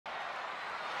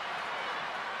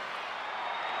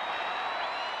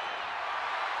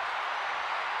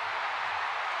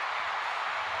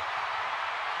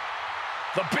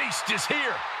The Beast is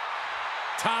here.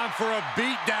 Time for a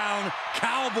beatdown,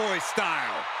 cowboy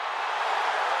style.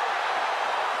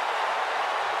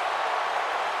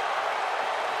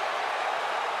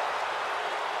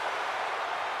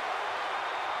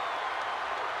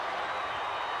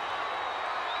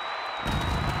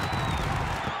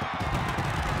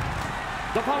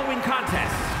 The following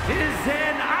contest is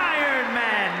an Iron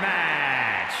Man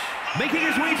match. Making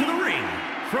his way to the ring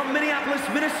from Minneapolis,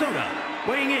 Minnesota,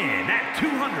 weighing in at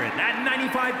 295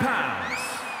 pounds,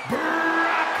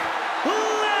 Brock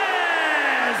Lesnar.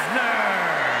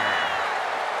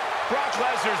 Brock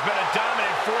Lesnar's been a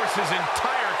dominant force his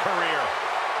entire career.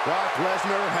 Brock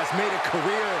Lesnar has made a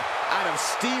career out of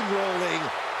steamrolling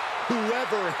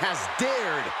whoever has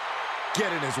dared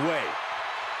get in his way.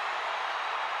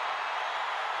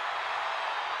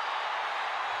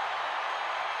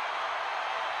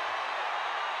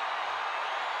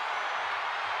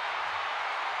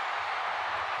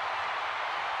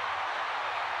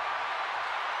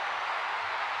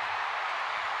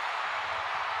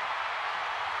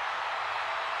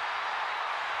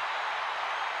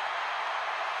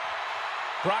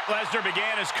 Brock Lesnar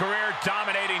began his career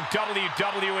dominating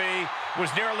WWE,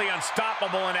 was nearly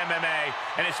unstoppable in MMA,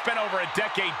 and has spent over a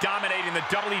decade dominating the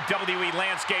WWE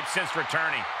landscape since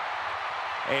returning.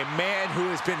 A man who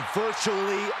has been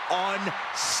virtually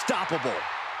unstoppable.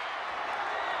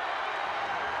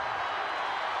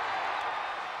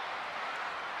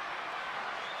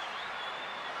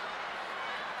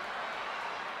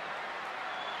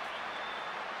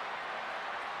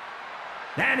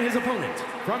 And his opponent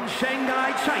from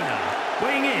Shanghai, China,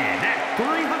 weighing in at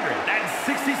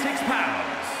 366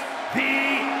 pounds, the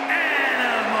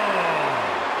Animal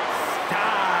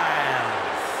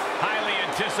Styles. Highly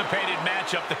anticipated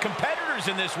matchup. The competitors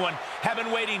in this one have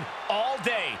been waiting all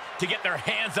day to get their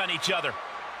hands on each other.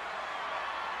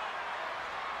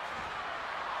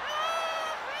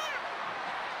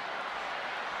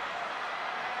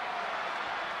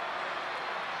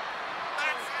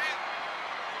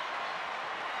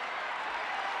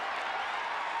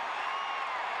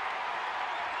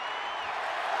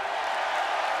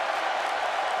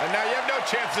 And now you have no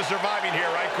chance of surviving here,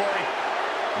 right, Corey?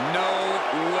 No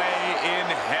way in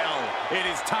hell. It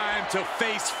is time to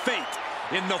face fate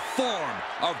in the form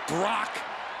of Brock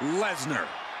Lesnar.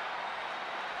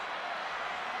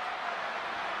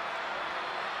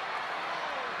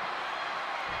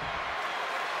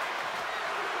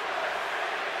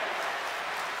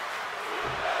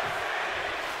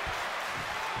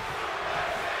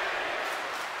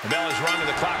 The bell is rung and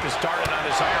the clock has started on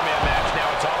this Iron Man match.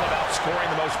 Now it's all about scoring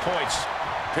the most points.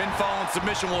 Pinfall and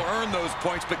submission will earn those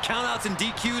points, but countouts and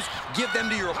DQs, give them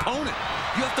to your opponent.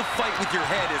 You have to fight with your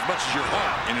head as much as your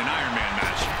heart in an Iron Man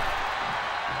match.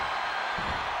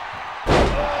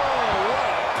 Oh, what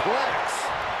a plex.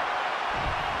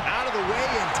 Out of the way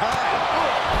in time.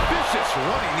 Oh, vicious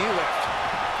running knee lift.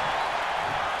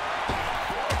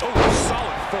 Oh,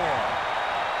 solid forearm.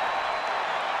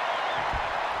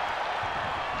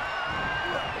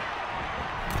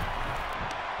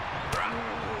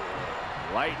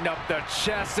 Lighten up the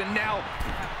chest, and now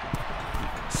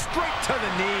straight to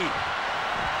the knee.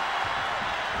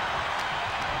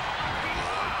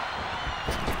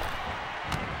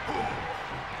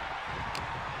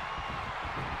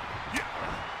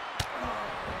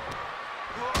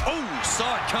 Oh,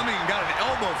 saw it coming and got an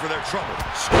elbow for their trouble.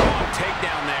 Strong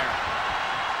takedown there.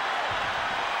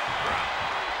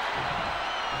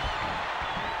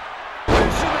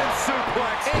 Fisherman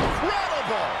suplex.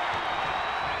 Incredible.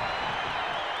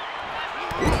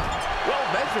 Well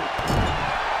measured.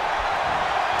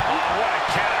 Oh, what a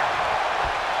counter.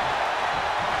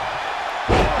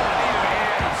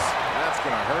 That's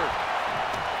gonna hurt.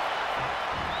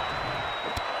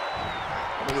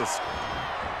 Look at this.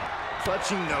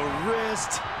 Clutching the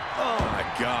wrist. Oh, my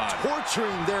God.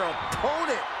 Torturing their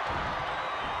opponent.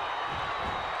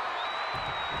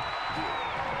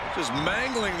 Just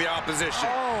mangling the opposition.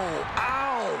 Oh,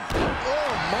 ow.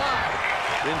 Oh, my.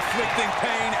 Inflicting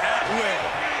pain at will.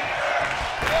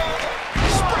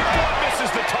 Springboard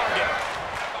misses the target.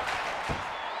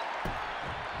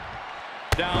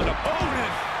 Down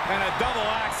opponent and a double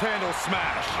axe handle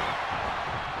smash.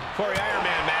 Corey, Iron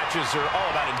Man matches are all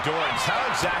about endurance. How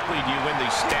exactly do you win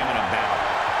these stamina battles?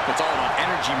 It's all about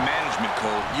energy management,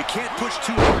 Cole. You can't push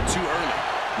too hard too early.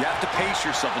 You have to pace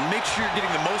yourself and make sure you're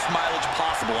getting the most mileage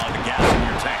possible out of the gas in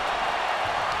your tank.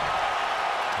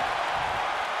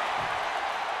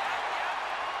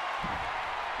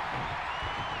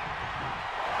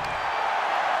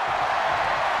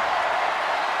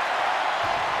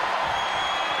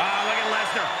 Look at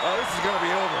Lesnar. Oh, this is going to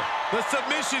be over. The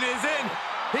submission is in.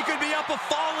 He could be up a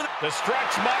falling. The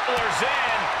stretch muffler's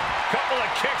in. Couple of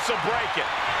kicks will break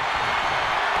it.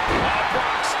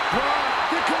 Brock's.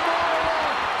 The Kimura.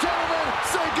 Gentlemen,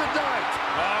 say goodnight.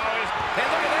 Hey,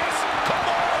 look at this.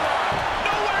 Kimura.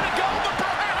 Nowhere to go but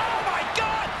perhaps. Oh, my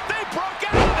God. They broke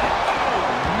out of it.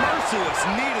 Merciless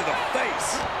knee to the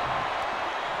face.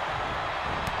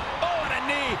 Oh, and a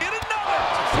knee. And another.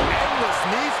 Endless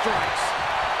knee strikes.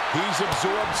 He's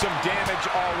absorbed some damage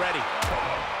already.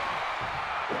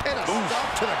 And a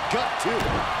stop to the gut, too.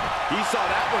 He saw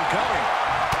that one coming.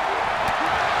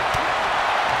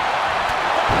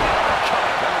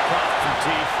 Across some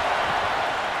teeth.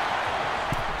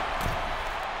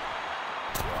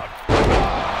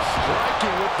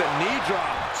 Striking with the knee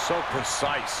drop. So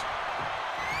precise.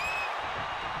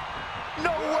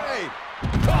 No way.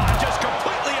 Just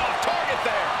completely off target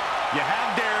there. You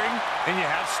have daring, and you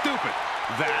have stupid.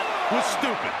 That was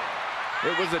stupid.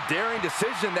 It was a daring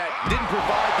decision that didn't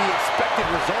provide the expected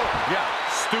result. Yeah,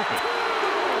 stupid.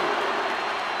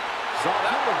 Saw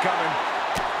that one coming.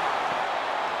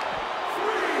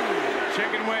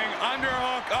 Chicken wing,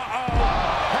 underhook. Uh-oh.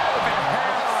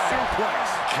 Suplex.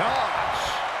 Gosh.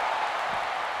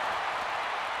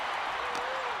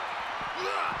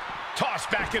 Tossed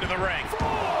back into the ring.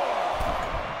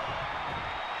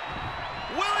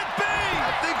 Will it be?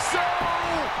 I think so.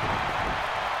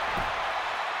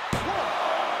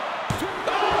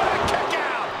 Kick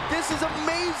out. This is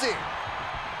amazing.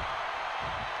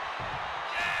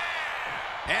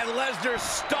 And Lesnar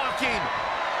stalking.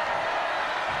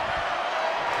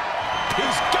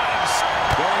 He's got him.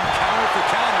 Going counter for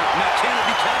counter. Now, can it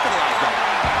be capitalized on?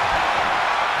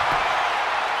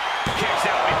 Kicks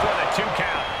out before the 2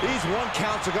 count. These 1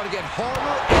 counts are going to get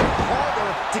harder and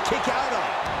harder to kick out of.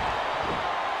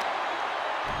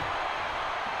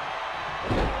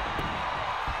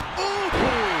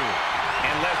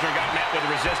 And Lesnar got met with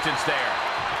resistance there.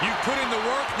 You put in the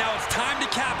work, now it's time to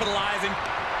capitalize. And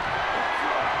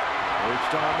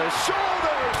Reached on the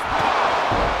shoulders.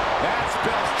 That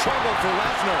spells trouble for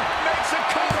Lesnar. Makes a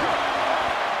cover.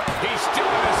 He's still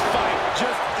in this fight.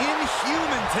 just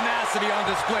inhuman tenacity on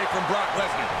display from Brock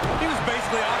Lesnar. He was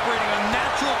basically operating on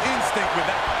natural instinct with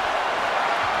that.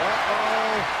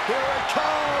 Uh-oh, here it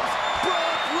comes.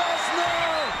 Brock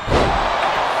Lesnar.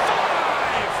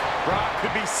 5. Brock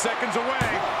could be seconds away.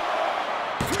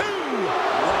 2.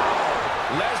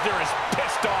 Lesnar is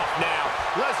pissed off now.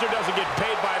 Lesnar doesn't get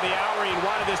paid by the hour. He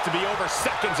wanted this to be over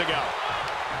seconds ago.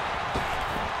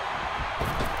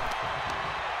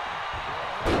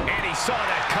 And he saw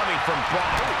that coming from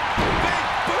Brock. Big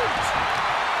boot.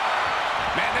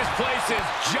 Man, this place is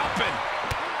jumping.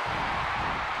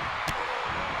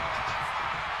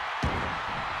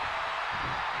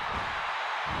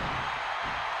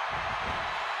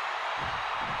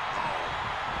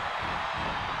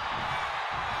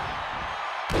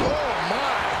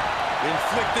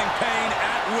 Inflicting pain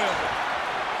at will.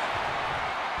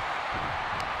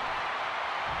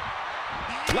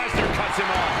 Lesnar cuts him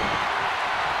off.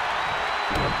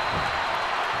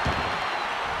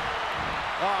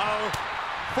 Uh-oh.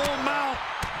 Full mount.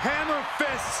 Hammer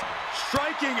fists.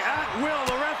 Striking at will.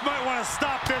 The ref might want to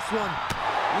stop this one.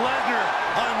 Lesnar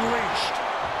unleashed.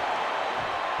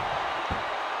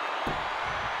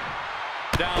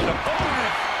 Down to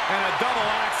opponent. And a double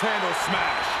axe handle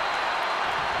smash.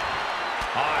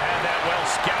 Oh, had that well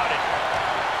scouted.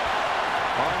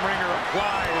 Arm wringer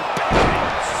applied.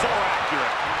 So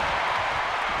accurate.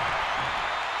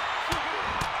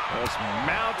 Just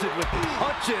mounted with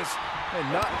punches and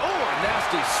not, a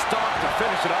nasty stomp to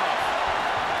finish it off.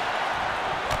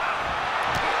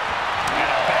 And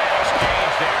a bad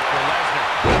exchange there for Lesnar.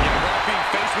 Yeah, Brock being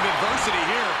faced with adversity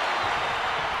here.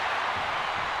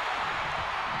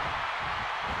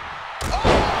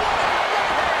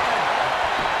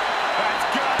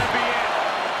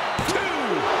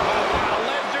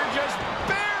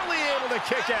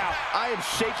 Kick out. I am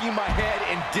shaking my head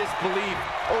in disbelief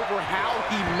over how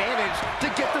he managed to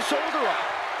get the shoulder up.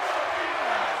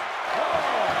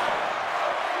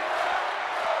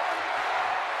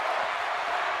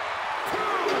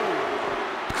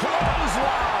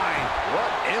 Clothesline.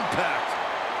 What impact.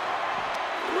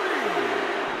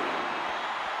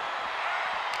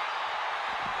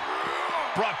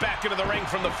 Brought back into the ring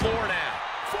from the floor now.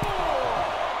 4.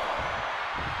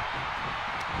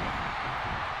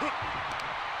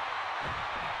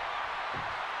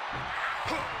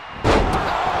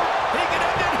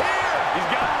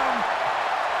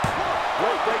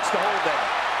 Breaks the hold there.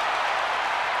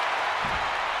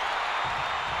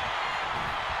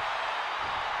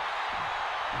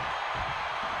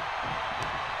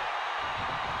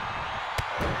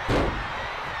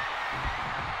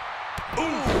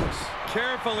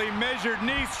 Carefully measured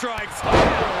knee strikes.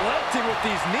 Relenting with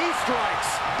these knee strikes.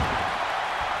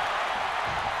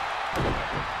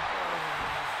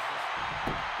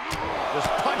 Just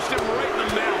punched him right in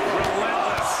the mouth.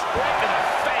 Relentless. Right in the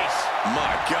face.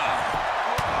 My God.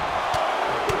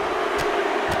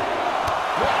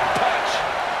 What a punch.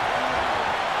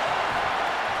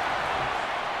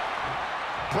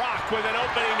 Brock with an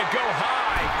opening to go high.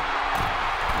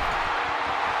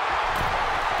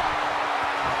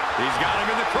 He's got him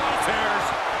in the crosshairs.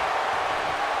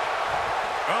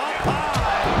 Up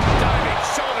high. Diving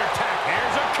shoulder tap.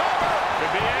 Here's a cover.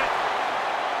 Could be it.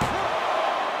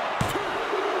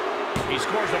 He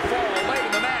scores a fall late in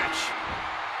the match.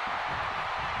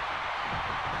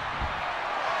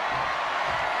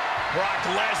 Brock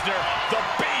Lesnar, the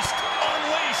beast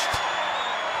unleashed.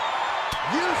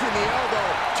 Using the elbow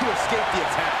to escape the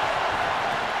attack.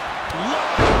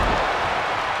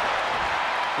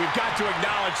 We've got to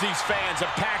acknowledge these fans, a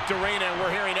packed arena, and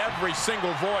we're hearing every single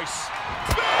voice.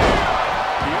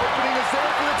 The opening is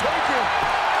there for the taking.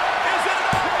 Is it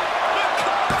over? The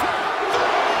cover!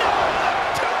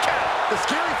 The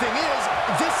scary thing is,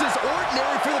 this is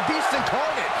ordinary for the Beast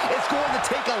Incarnate. It's going to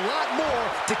take a lot more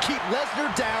to keep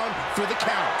Lesnar down for the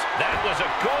count. That was a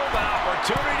golden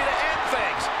opportunity to end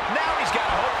things. Now he's got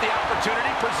to hope the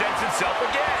opportunity presents itself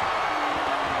again.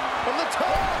 From the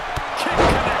top. Kick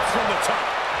connects from the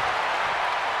top.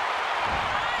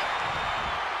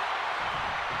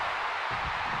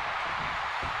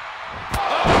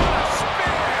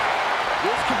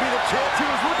 This could be the chance he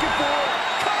was looking for.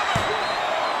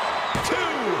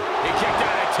 He kicked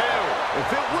out at 2. If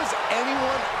it was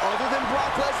anyone other than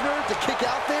Brock Lesnar to kick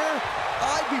out there,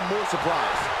 I'd be more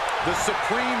surprised. The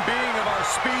supreme being of our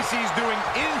species doing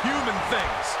inhuman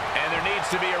things. And there needs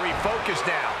to be a refocus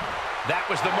now. That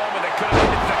was the moment that could have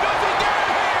ended things. Nothing down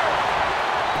here!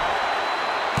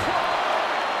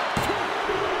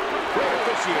 Great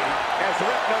officiating as the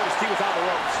ref noticed he was on the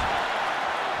ropes.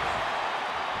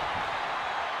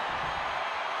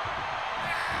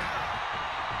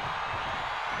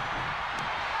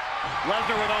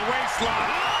 Lesnar with a waistlock.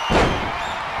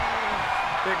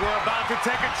 Think we're about to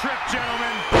take a trip,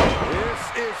 gentlemen. This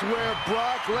is where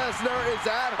Brock Lesnar is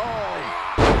at home.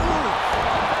 Ooh.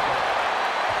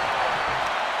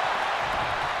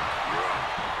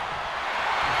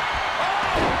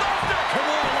 Come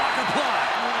on, lock and play.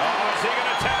 Oh, is he going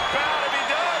to tap out? If he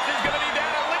does, he's going to be down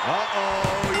at least.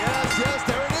 Uh-oh, yes,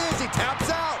 there it is. He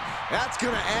taps out. That's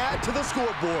going to add to the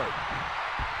scoreboard.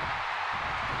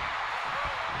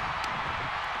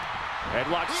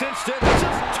 Headlock cinched in,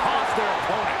 just tossed their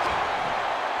opponent.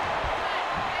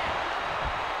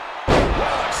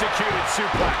 Well-executed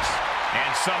suplex.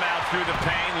 And somehow through the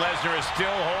pain, Lesnar is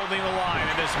still holding the line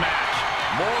in this match.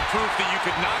 More proof that you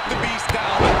could knock the Beast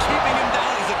down, but keeping him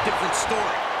down is a different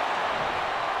story.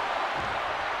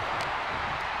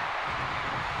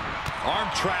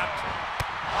 Arm trapped.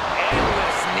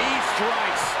 Endless knee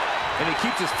strikes. And he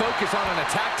keeps his focus on an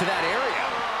attack to that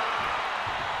area.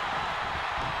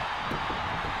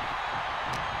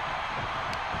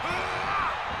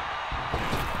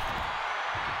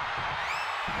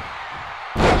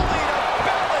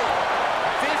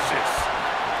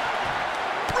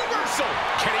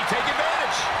 Can he take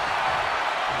advantage?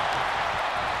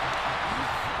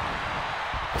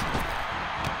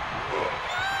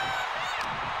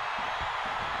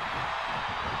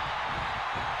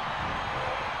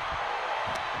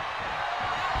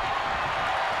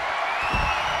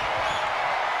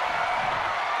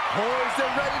 Poised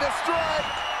and ready to strike.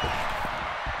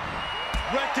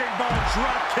 Wrecking ball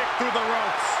drop kick through the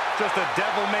ropes. Just a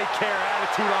devil-may-care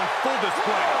attitude on full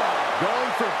display.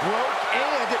 Going for broke,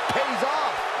 and it pays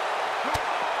off.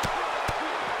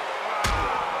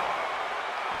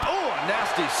 Oh, a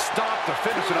nasty stop to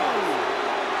finish it off.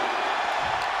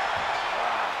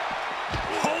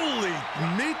 Holy,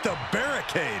 meet the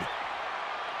barricade.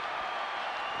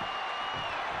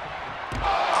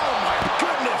 Oh, my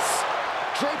goodness.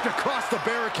 Draped across the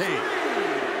barricade.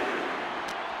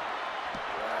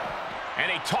 And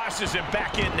he tosses him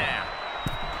back in now.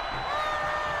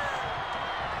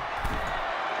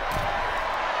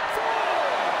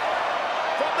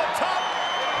 From the top.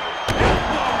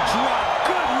 Elbow drop.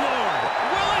 Good Lord.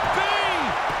 Will it be?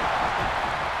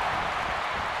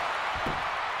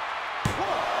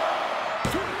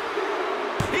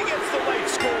 He gets the late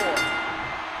score.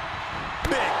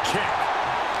 Big kick.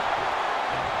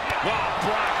 Wow,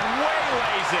 Brock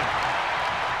waylays him.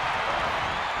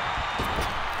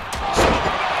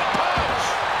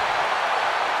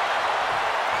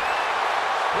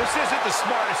 This isn't the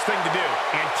smartest thing to do,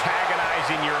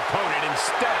 antagonizing your opponent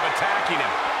instead of attacking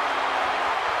him.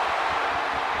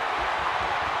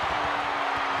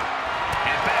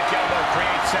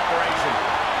 create separation.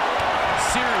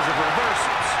 Series of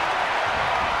reversals.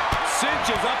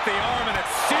 Cinches up the arm and a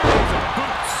series of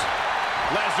boots.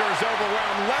 Lesnar is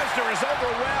overwhelmed. Lesnar is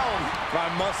overwhelmed. I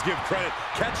must give credit.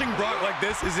 Catching Brock like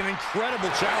this is an incredible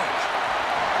challenge.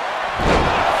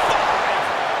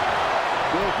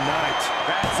 Good night.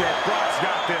 That's it. Brock's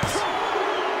got this.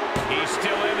 He's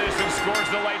still in this and scores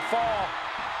the late fall.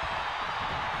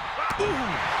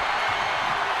 Ooh.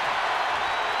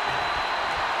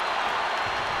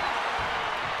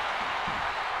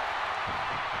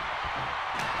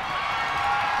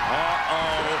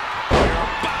 We're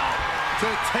about to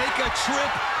take a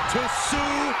trip to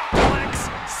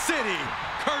Suplex City,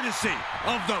 courtesy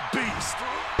of the Beast.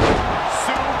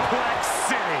 Suplex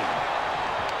City.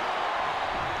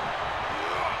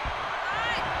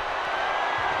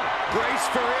 Brace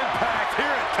for impact.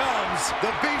 Here it comes.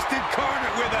 The Beast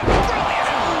incarnate with a brilliant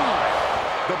move.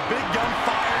 The big gun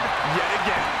fired yet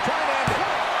again. Trying to end it.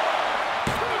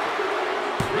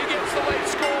 He gets the late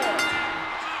score.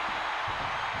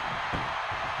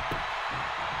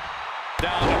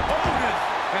 Down to Hogan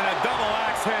and a double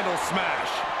axe handle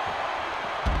smash.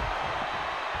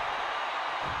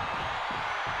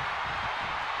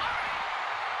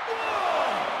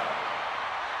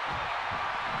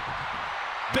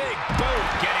 Big boot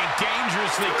getting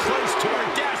dangerously close to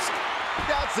her desk.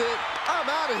 That's it. I'm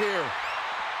out of here.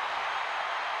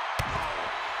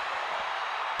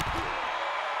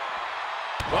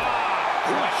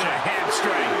 Crush a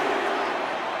hamstring.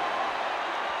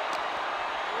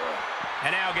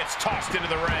 And now gets tossed into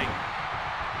the ring.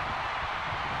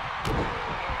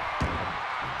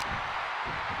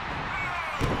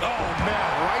 Oh, man,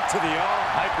 right to the arm.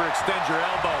 Hyperextend your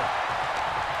elbow.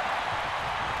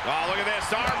 Oh, look at this,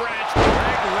 arm wrench.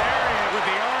 Big lariat with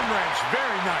the arm wrench.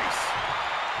 Very nice.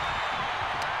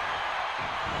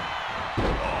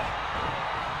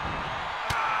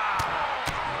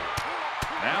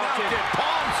 Now get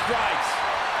palm strikes.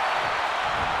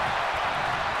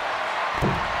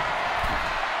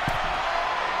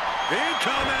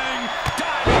 Incoming.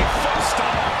 Diving foot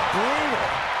stomp. Brutal.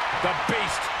 The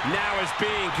Beast now is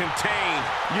being contained.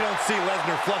 You don't see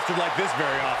Lesnar flustered like this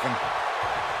very often.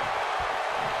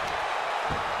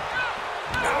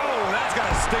 Oh, that's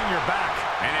gonna sting your back.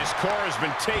 And his core has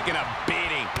been taking a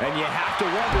beating. And you have to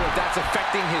wonder if that's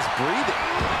affecting his breathing.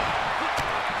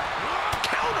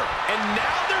 Counter. And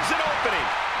now there's an opening.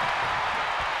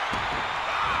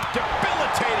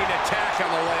 Debilitating attack on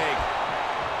the leg.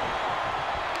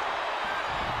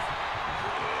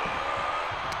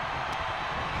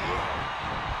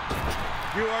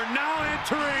 You are now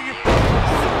entering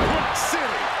Suplex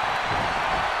City.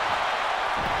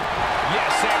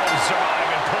 Yes, able to survive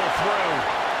and pull through.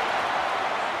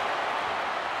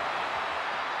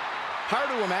 Hard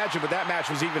to imagine, but that match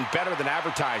was even better than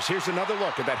advertised. Here's another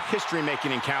look at that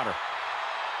history-making encounter.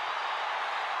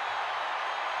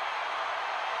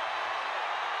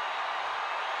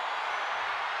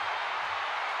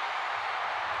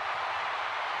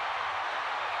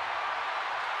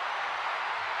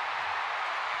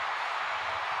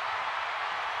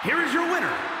 Here is your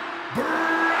winner,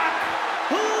 Brock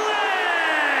Lesnar.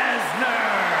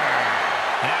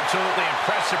 An absolutely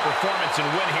impressive performance and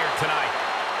win here tonight.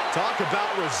 Talk about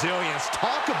resilience.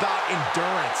 Talk about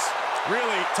endurance.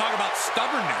 Really, talk about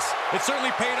stubbornness. It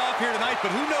certainly paid off here tonight, but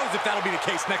who knows if that'll be the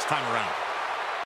case next time around.